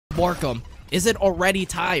Borkum. Is it already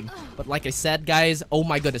time? But like I said, guys, oh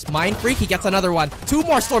my goodness. Mind Freak, he gets another one. 2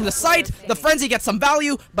 more storm the site. The Frenzy gets some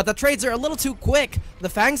value, but the trades are a little too quick. The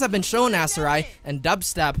Fangs have been shown, Aserai, and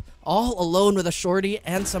Dubstep all alone with a shorty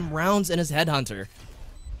and some rounds in his Headhunter.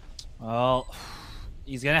 Well,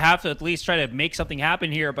 he's going to have to at least try to make something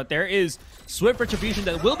happen here, but there is swift retribution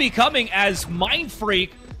that will be coming as Mind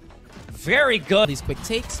Freak. Very good. These quick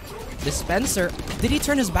takes. Dispenser, did he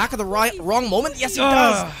turn his back at the wrong moment? Yes, he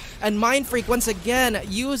does. And Mind Freak once again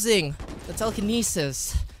using the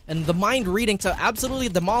telekinesis and the mind reading to absolutely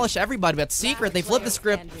demolish everybody. But Secret, they flip the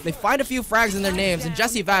script, they find a few frags in their names, and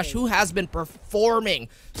Jesse Vash, who has been performing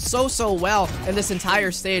so well in this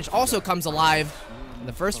entire stage, also comes alive. In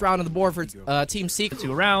the first round on the board for Team Secret.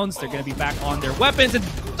 2 rounds, they're going to be back on their weapons, and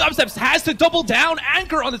Dubstep has to double down,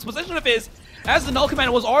 anchor on this position of his, as the Null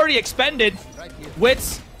Command was already expended.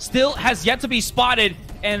 Wits still has yet to be spotted,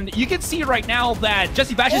 and you can see right now that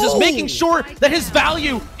Jesse Vash is just making sure that his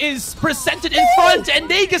value is presented in front, and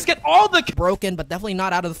they just get all the... Broken, but definitely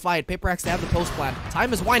not out of the fight. Paper X, they have the post plan.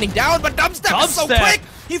 Time is winding down, but Dubstep is so quick!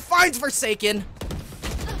 He finds Forsaken.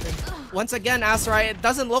 Once again, Aserai, it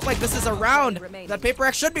doesn't look like this is a round that Paper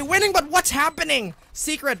X should be winning, but what's happening?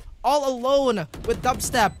 Secret all alone with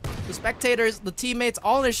Dubstep. The spectators, the teammates,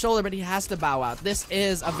 all on his shoulder, but he has to bow out. This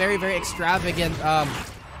is a very extravagant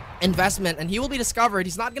investment, and he will be discovered.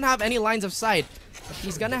 He's not going to have any lines of sight, but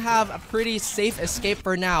he's going to have a pretty safe escape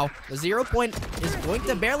for now. The 0 point is going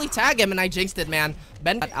to barely tag him, and I jinxed it, man.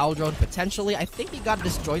 Ben got Aldrone potentially. I think he got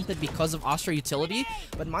disjointed because of Astra utility,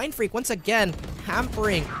 but Mind Freak once again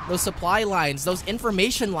hampering those supply lines, those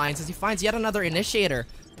information lines, as he finds yet another initiator.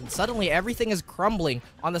 And suddenly everything is crumbling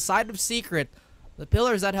on the side of Secret. The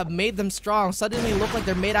pillars that have made them strong suddenly look like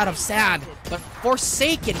they're made out of sand. But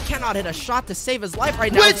Forsaken cannot hit a shot to save his life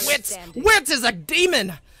right now. Wits is a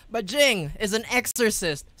demon! But Jing is an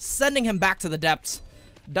exorcist, sending him back to the depths.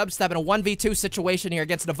 Dubstep in a 1v2 situation here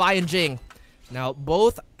against Devi and Jing. Now,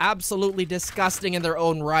 both absolutely disgusting in their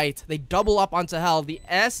own right. They double up onto hell. The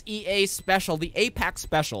SEA special, the APAC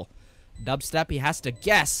special. Dubstep, he has to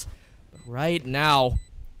guess. But right now,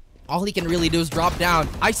 all he can really do is drop down,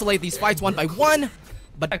 isolate these fights one by one.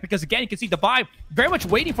 But because again, you can see Devi very much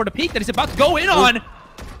waiting for the peak that he's about to go in on.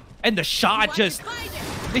 And the shot just...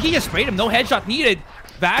 He just sprayed him. No headshot needed.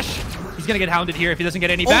 Vash, he's going to get hounded here if he doesn't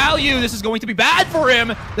get any value. This is going to be bad for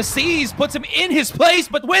him. The Seas puts him in his place,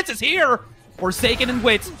 but Wits is here. Forsaken and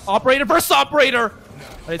Wits. Operator versus operator.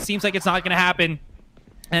 But it seems like it's not going to happen.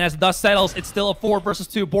 And as the dust settles, it's still a 4 versus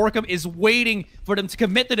 2. Borkum is waiting for them to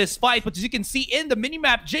commit to this fight. But as you can see in the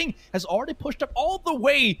minimap, Jing has already pushed up all the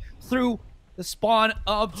way through the spawn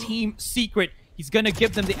of Team Secret. He's going to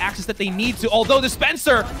give them the access that they need to. Although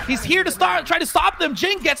Dispenser, he's here to try to stop them.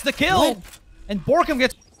 Jing gets the kill. And Borkum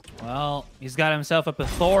gets... Well, he's got himself a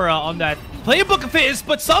plethora on that playbook of his.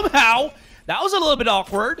 But somehow, that was a little bit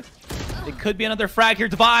awkward. It could be another frag here.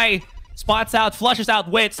 Devi spots out, flushes out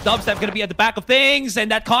Wits. Dubstep going to be at the back of things.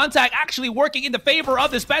 And that contact actually working in the favor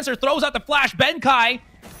of Dispenser. Throws out the flash. Benkai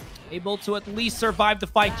able to at least survive the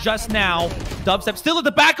fight just now. Dubstep still at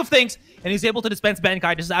the back of things. And he's able to dispense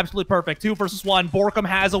Benkai. This is absolutely perfect. 2 versus 1. Borkum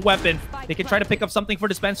has a weapon. They can try to pick up something for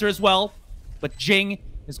Dispenser as well. But Jing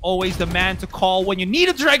is always the man to call when you need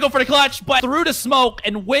a Drago for the clutch. But through the smoke,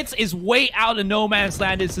 and Wits is way out of no man's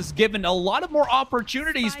land. This has given a lot of more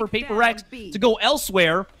opportunities for Paper X to go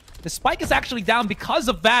elsewhere. The spike is actually down because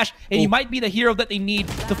of Vash, and he might be the hero that they need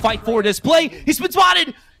to fight for this play. He's been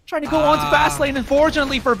spotted! Trying to go on to fast lane,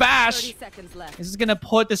 unfortunately for Vash. This is going to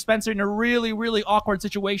put Dispenser in a really awkward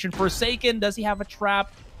situation. Forsaken, does he have a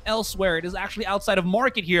trap elsewhere? It is actually outside of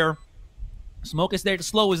market here. Smoke is there, the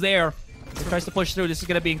slow is there. He tries to push through. This is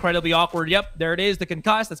going to be incredibly awkward. Yep, there it is, the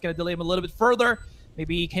concuss. That's going to delay him a little bit further.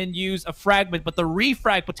 Maybe he can use a fragment, but the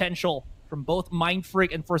refrag potential from both Mind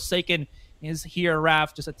Freak and Forsaken is here,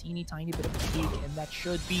 Raph. Just a teeny tiny bit of a peek, and that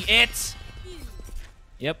should be it.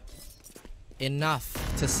 Yep.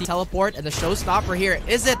 Enough to see teleport, and the showstopper here.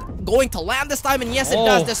 Is it going to land this time? And yes, it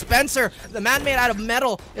does. Dispenser, the man made out of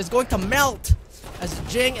metal, is going to melt as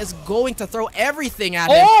Jing is going to throw everything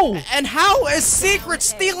at him. And how is Secret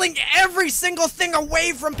stealing every single thing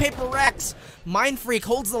away from Paper X? Mind Freak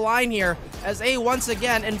holds the line here as A once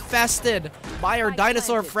again infested by our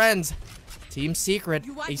dinosaur friends. Team Secret,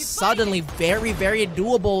 a suddenly very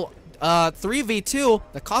doable 3v2.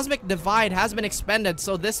 The Cosmic Divide has been expended,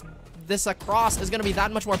 so this cross is going to be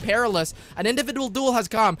that much more perilous. An individual duel has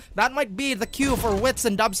come. That might be the cue for Wits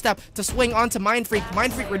and Dubstep to swing onto Mind Freak.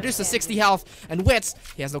 Mind Freak reduces 60 health, and Wits,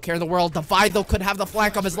 he has no care in the world. Divide, though, could have the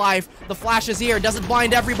flank of his life. The flash is here, doesn't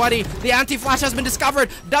blind everybody. The anti-flash has been discovered.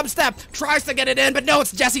 Dubstep tries to get it in, but no,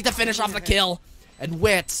 it's Jesse to finish off the kill. And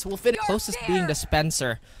Wits will finish closest being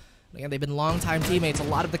Dispenser. Again, they've been longtime teammates. A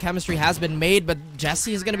lot of the chemistry has been made, but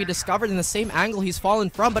Jesse is going to be discovered in the same angle he's fallen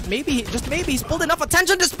from. But maybe, just maybe, he's pulled enough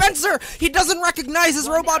attention. Dispenser! He doesn't recognize his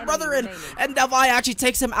robot brother, and Devi actually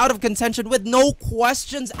takes him out of contention with no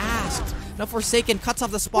questions asked. Now Forsaken cuts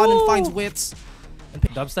off the spawn and finds Wits.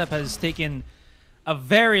 Dubstep has taken a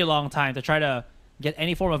very long time to try to get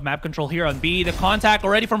any form of map control here on B. The contact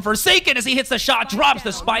already from Forsaken as he hits the shot, drops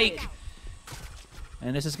the spike.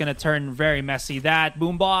 And this is going to turn very messy. That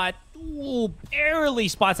Boombot barely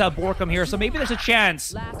spots out Borkum here, so maybe there's a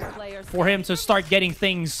chance for him to start getting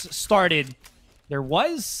things started. There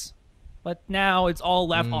was, but now it's all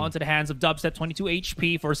left onto the hands of Dubstep. 22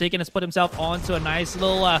 HP. Forsaken has put himself onto a nice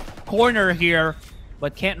little corner here,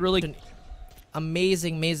 but can't really...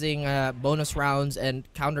 Amazing bonus rounds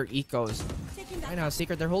and counter ecos. Right now,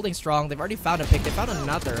 Secret, they're holding strong. They've already found a pick. They found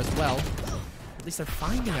another as well. At least they're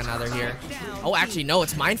finding another here. Oh, actually, no,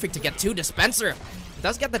 it's Mindfreak to get 2. Dispenser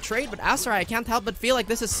does get the trade, but Asarai, I can't help but feel like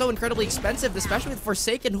this is so incredibly expensive, especially with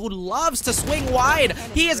Forsaken, who loves to swing wide.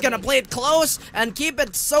 He is going to play it close and keep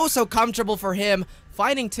it so comfortable for him.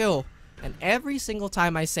 Finding 2. And every single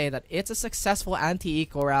time I say that it's a successful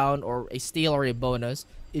anti-eco round or a steal or a bonus,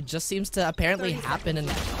 it just seems to apparently happen and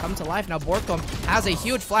come to life. Now Borkum has a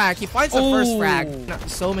huge flag. He finds the first frag. Now,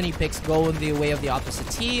 so many picks go in the way of the opposite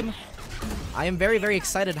team. I am very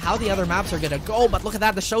excited how the other maps are going to go, but look at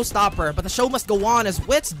that, the showstopper. But the show must go on as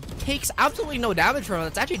Wits takes absolutely no damage from him.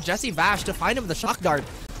 It's actually Jesse Vash to find him with the shock dart.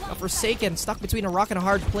 Now Forsaken, stuck between a rock and a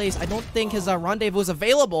hard place. I don't think his rendezvous is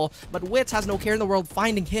available, but Wits has no care in the world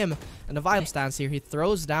finding him. And the vibe stance here, he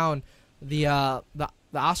throws down the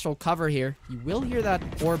astral cover here. You will hear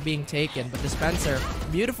that orb being taken, but Dispenser,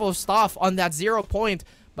 beautiful stuff on that 0 point,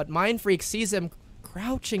 but Mindfreak sees him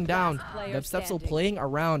crouching down. Dubstep still playing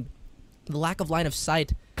around. The lack of line of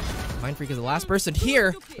sight. Mindfreak is the last person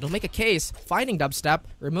here. It'll make a case, finding Dubstep,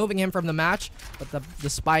 removing him from the match, but the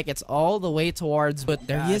spike gets all the way towards, but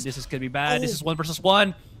there he is. This is gonna be bad. This is 1 versus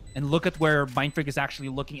 1, and look at where Mindfreak is actually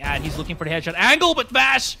looking at. He's looking for the headshot angle, but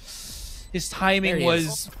Vash, his timing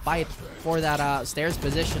was... Fight for that stairs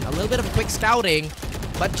position. A little bit of quick scouting,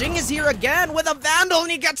 but Jing is here again with a Vandal,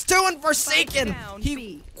 and he gets 2 and Forsaken.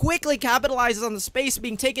 He quickly capitalizes on the space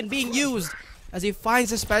being taken, being used, as he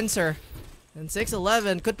finds Dispenser. And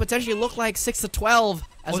 6-11 could potentially look like 6-12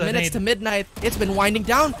 as minutes to midnight. It's been winding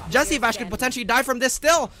down. Jesse Vash could potentially die from this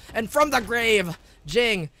still. And from the grave,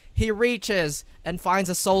 Jing, he reaches and finds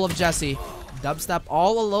the soul of Jesse. Dubstep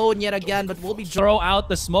all alone yet again, but will be... Throw out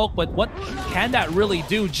the smoke, but what can that really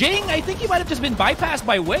do? Jing, I think he might have just been bypassed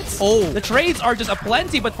by Wits. The trades are just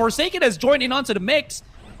aplenty, but Forsaken has joined in onto the mix.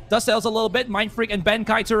 Dust sells a little bit. Mindfreak and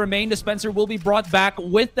Benkai to remain. Dispenser will be brought back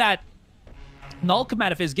with that null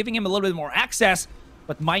command of his, giving him a little bit more access,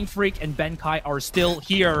 but Mindfreak and Benkai are still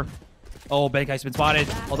here. Oh, Benkai's been spotted,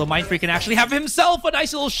 although Mindfreak can actually have himself a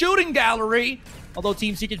nice little shooting gallery. Although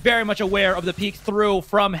Team Secret very much aware of the peek through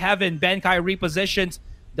from heaven. Benkai repositions,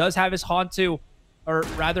 does have his Hantu, or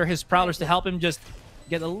rather his Prowlers, to help him just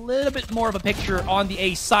get a little bit more of a picture on the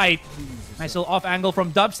A site. Nice little off angle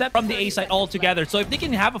from Dubstep from the A site altogether. So if they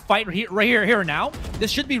can have a fight right here now,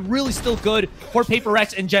 this should be really still good for Paper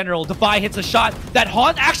Rex in general. Defi hits a shot. That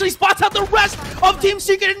Haunt actually spots out the rest of Team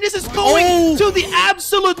Secret, and this is going to the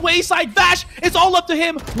absolute wayside. Vash, it's all up to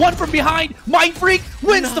him. 1 from behind. Mindfreak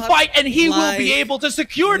wins the fight, and he will be able to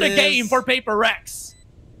secure the game for Paper Rex.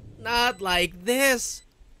 Not like this.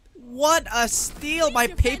 What a steal by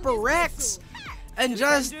Paper Rex. And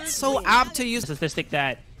just so apt to use... Statistic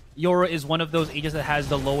that Yoro is one of those ages that has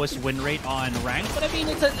the lowest win rate on rank, but I mean,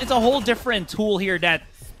 it's a whole different tool here that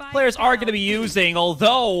players are going to be using,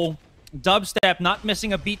 although Dubstep not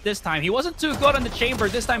missing a beat this time. He wasn't too good on the chamber.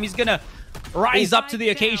 This time he's going to rise up to the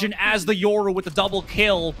occasion as the Yoro with the double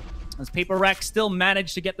kill. As Paper Rex still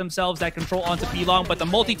managed to get themselves that control onto P-Long, but the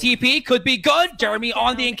multi-TP could be good. Jeremy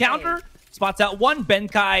on the encounter. Spots out 1.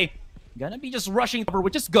 Benkai gonna be just rushing over,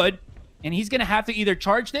 which is good. And he's gonna have to either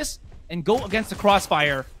charge this and go against the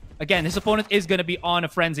crossfire. Again, his opponent is gonna be on a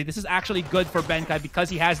frenzy. This is actually good for Benkai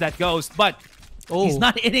because he has that ghost, but he's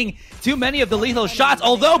not hitting too many of the lethal shots.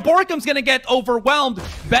 Although Borkum's gonna get overwhelmed.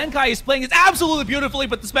 Benkai is playing this absolutely beautifully,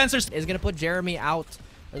 but Dispenser is gonna put Jeremy out,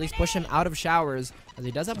 or at least push him out of showers, as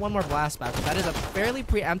he does have 1 more blast back, but that is a fairly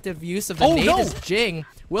preemptive use of the nade as Jing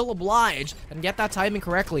will oblige and get that timing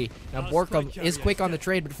correctly. Now Borkum is quick on the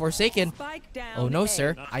trade, but Forsaken, oh no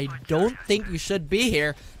sir, I don't think you should be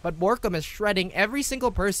here, but Borkum is shredding every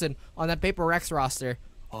single person on that Paper Rex roster.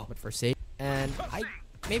 But Forsaken, and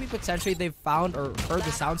maybe potentially they've found or heard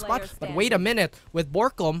the sound spot, but wait a minute, with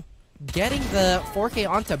Borkum getting the 4K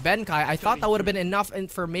onto Benkai, I thought that would have been enough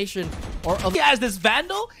information Or he has this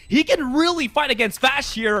Vandal. He can really fight against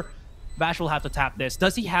Vash here. Vash will have to tap this.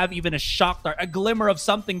 Does he have even a shock dart, a glimmer of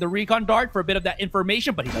something, the recon dart for a bit of that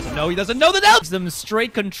information? But he doesn't know. He doesn't know that else. Them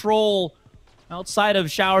straight control outside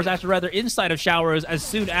of showers, actually rather inside of showers, as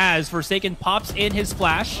soon as Forsaken pops in his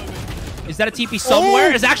flash. Is that a TP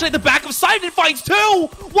somewhere? Is actually at the back of side and finds two.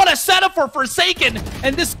 What a setup for Forsaken.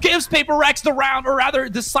 And this gives Paper Rex the round, or rather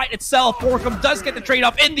the site itself. Borkum does get the trade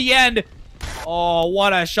off in the end. Oh,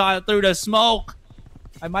 what a shot through the smoke.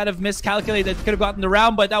 I might have miscalculated, could have gotten the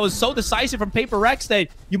round, but that was so decisive from Paper Rex that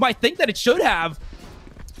you might think that it should have.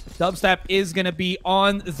 Dubstep is going to be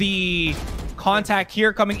on the contact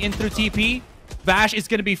here coming in through TP. Vash is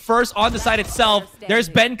going to be first on the side itself. There's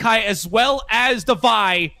Benkai as well as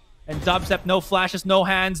Devi. And Dubstep, no flashes, no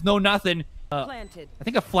hands, no nothing. I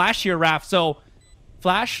think a flash here, Raph. So,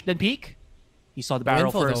 flash, then peek. He saw the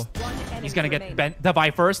barrel first. He's going to get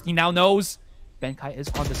Devi first. He now knows Benkai is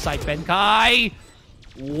on the side. Benkai!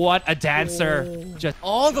 What a dancer. Just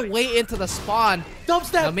all the way into the spawn.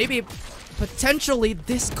 Dubstep! Now maybe, potentially,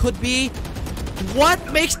 this could be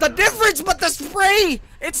what makes the difference, but the spray!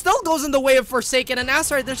 It still goes in the way of Forsaken and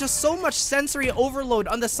Asteroid. There's just so much sensory overload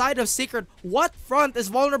on the side of Secret. What front is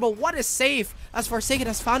vulnerable? What is safe? As Forsaken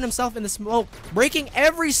has found himself in the smoke, breaking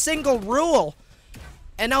every single rule.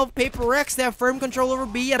 And now Paper Rex, they have firm control over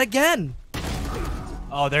B yet again.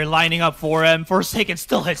 Oh, they're lining up for him. Forsaken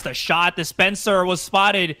still hits the shot. Dispenser was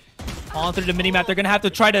spotted on through the minimap. They're going to have to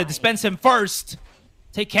try to dispense him first.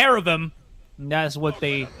 Take care of him. And that's what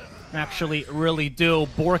they actually really do.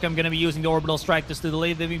 Borkum going to be using the orbital strike just to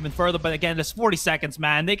delay them even further. But again, there's 40 seconds,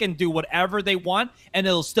 man. They can do whatever they want, and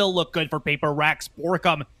it'll still look good for Paper Rex.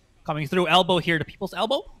 Borkum coming through elbow here to People's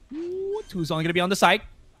Elbow. Ooh, two's only going to be on the side.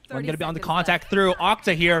 One going to be on the contact through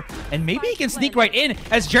Octa here. And maybe he can sneak right in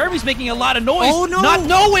as Jeremy's making a lot of noise. Oh, no. Not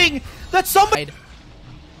knowing that somebody...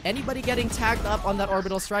 Anybody getting tagged up on that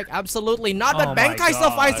orbital strike? Absolutely not. But Benkai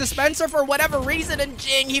still finds Dispenser for whatever reason. And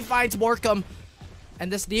Jing, he finds Borkum.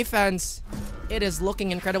 And this defense, it is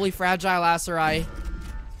looking incredibly fragile, Aserai.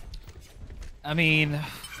 I mean,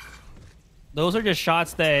 those are just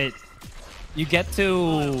shots that you get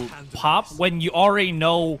to pop when you already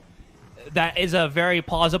know that is a very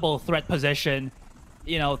plausible threat position,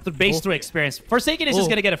 you know, based through experience. Forsaken is just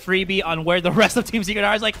going to get a freebie on where the rest of Team Secret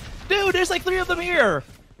are. It's like, dude, there's like 3 of them here.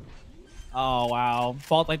 Oh, wow.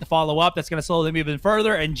 Fault like to follow up. That's going to slow them even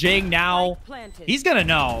further. And Jing now, he's going to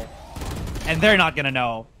know. And they're not going to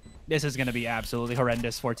know. This is going to be absolutely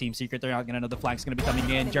horrendous for Team Secret. They're not going to know the flank's going to be coming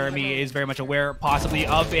in. Jeremy is very much aware, possibly,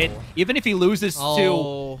 of it. Even if he loses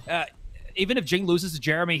to... even if Jing loses to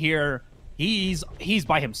Jeremy here, he's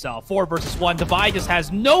by himself. 4 versus 1. Devi just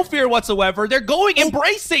has no fear whatsoever. They're going,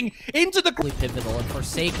 embracing into the... Pivotal, and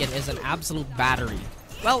Forsaken is an absolute battery.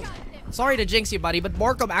 Well, sorry to jinx you, buddy, but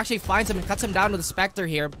Borkum actually finds him and cuts him down with the Spectre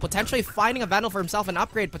here, potentially finding a Vandal for himself, an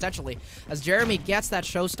upgrade, potentially, as Jeremy gets that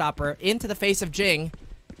showstopper into the face of Jing.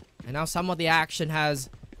 And now some of the action has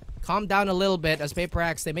calmed down a little bit as Paper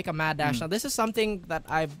X, they make a mad dash. Now, this is something that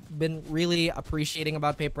I've been really appreciating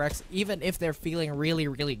about Paper X, even if they're feeling really,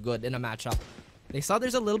 really good in a matchup. They saw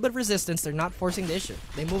there's a little bit of resistance. They're not forcing the issue.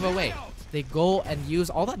 They move away. They go and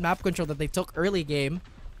use all that map control that they took early game.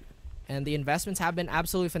 And the investments have been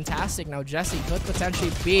absolutely fantastic. Now, Jesse could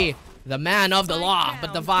potentially be the man of the law,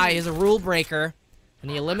 but Devi is a rule breaker.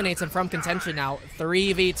 And he eliminates him from contention now.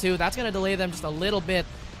 3v2. That's going to delay them just a little bit.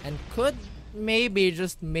 And could maybe,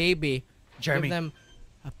 just maybe, give them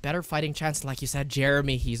a better fighting chance. Like you said,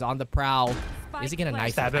 Jeremy, he's on the prowl. Is he going to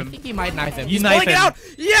knife him? I think he might knife him. He's pulling it out.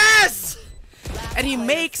 Yes! And he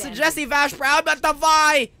makes Jesse Vash proud, but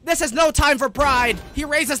Devi, this is no time for pride. He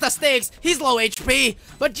raises the stakes. He's low HP,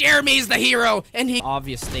 but Jeremy's the hero. And he...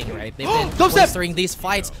 Obvious thing, right? They've been bolstering these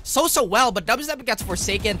fights so well, but Dubstep gets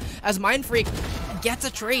Forsaken as Mind Freak gets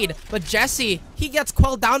a trade, but Jesse, he gets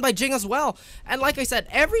quelled down by Jing as well. And like I said,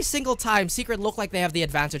 every single time Secret look like they have the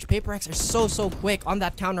advantage. Paper X are so quick on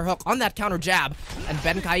that counter hook, on that counter jab, and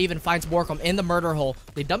Benkai even finds Borkum in the murder hole.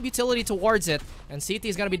 They dump utility towards it, and CT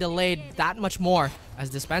is going to be delayed that much more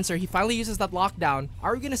as Dispenser, he finally uses that lockdown.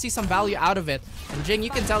 Are we going to see some value out of it? And Jing,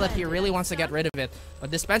 you can tell that he really wants to get rid of it,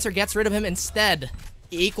 but Dispenser gets rid of him instead,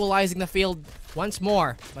 equalizing the field once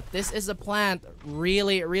more. But this is a plant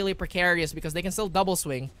really precarious because they can still double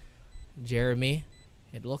swing. Jeremy,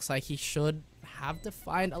 it looks like he should have to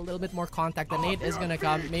find a little bit more contact. The nade is gonna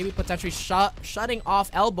come, maybe potentially shutting off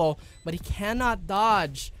elbow, but he cannot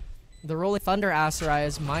dodge the Rolling Thunder. Aserai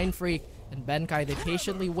as Mind Freak and Benkai, they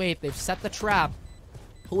patiently wait. They've set the trap.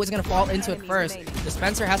 Who is gonna fall into it first?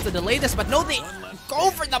 Dispenser has to delay this, but no, they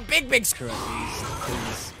go for the big screw.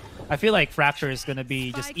 Please. I feel like Fracture is going to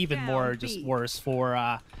be just even more just worse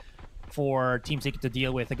for for Team Secret to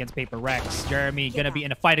deal with against Paper Rex. Jeremy gonna be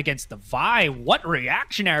in a fight against the Vi. What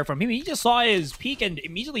reactionary from him. He just saw his peek and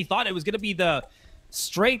immediately thought it was gonna be the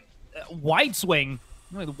straight wide swing.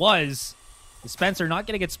 It was. The Spencer not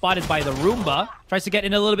gonna get spotted by the Roomba. Tries to get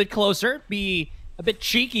in a little bit closer, be a bit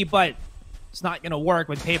cheeky, but it's not gonna work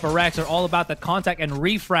when Paper Rex are all about that contact and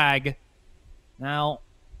refrag. Now,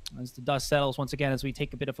 as the dust settles once again, as we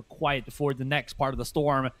take a bit of a quiet before the next part of the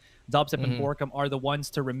storm, Dubstep and Borkum are the ones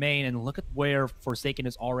to remain, and look at where Forsaken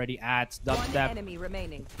is already at.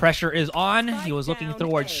 Dubstep, pressure is on. He was looking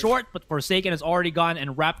towards short, but Forsaken has already gone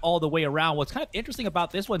and wrapped all the way around. What's kind of interesting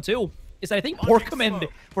about this one, too, is that I think Borkum and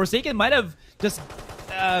Forsaken might have just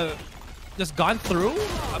gone through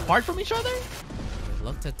apart from each other.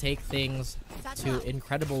 Look to take things to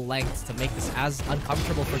incredible lengths to make this as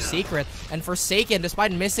uncomfortable for Secret. And Forsaken,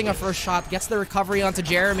 despite missing a first shot, gets the recovery onto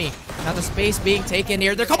Jeremy. Now the space being taken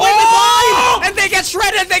here. They're completely blind! And they get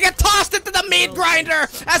shredded! They get tossed into the meat grinder!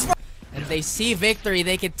 And they see victory.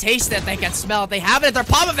 They can taste it. They can smell it. They have it at their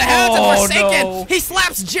palm of the hands. And Forsaken, no. He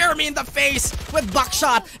slaps Jeremy in the face with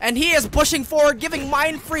buckshot. And he is pushing forward, giving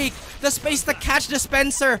Mind Freak the space to catch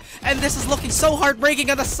Dispenser. And this is looking so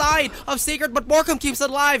heartbreaking on the side of Secret, but Borkum keeps it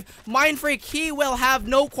alive. Mind Freak, he will have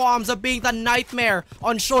no qualms of being the nightmare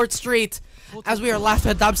on Short Street. As we are left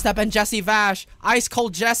with Dubstep and Jesse Vash. Ice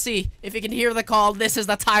Cold Jesse, if you can hear the call, this is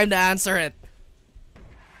the time to answer it.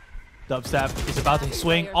 Dubstep is about to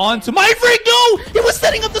swing on to Mind Freak. No! He was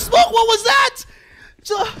setting up the smoke. What was that?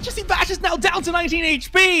 Jesse Vash is now down to 19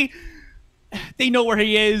 HP. They know where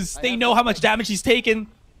he is. They know how much damage he's taken.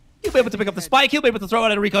 He'll be able to pick up the spike. He'll be able to throw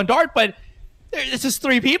out a recon dart, but this is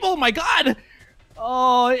 3 people. My God.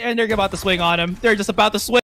 Oh, and they're about to swing on him. They're just about to swing.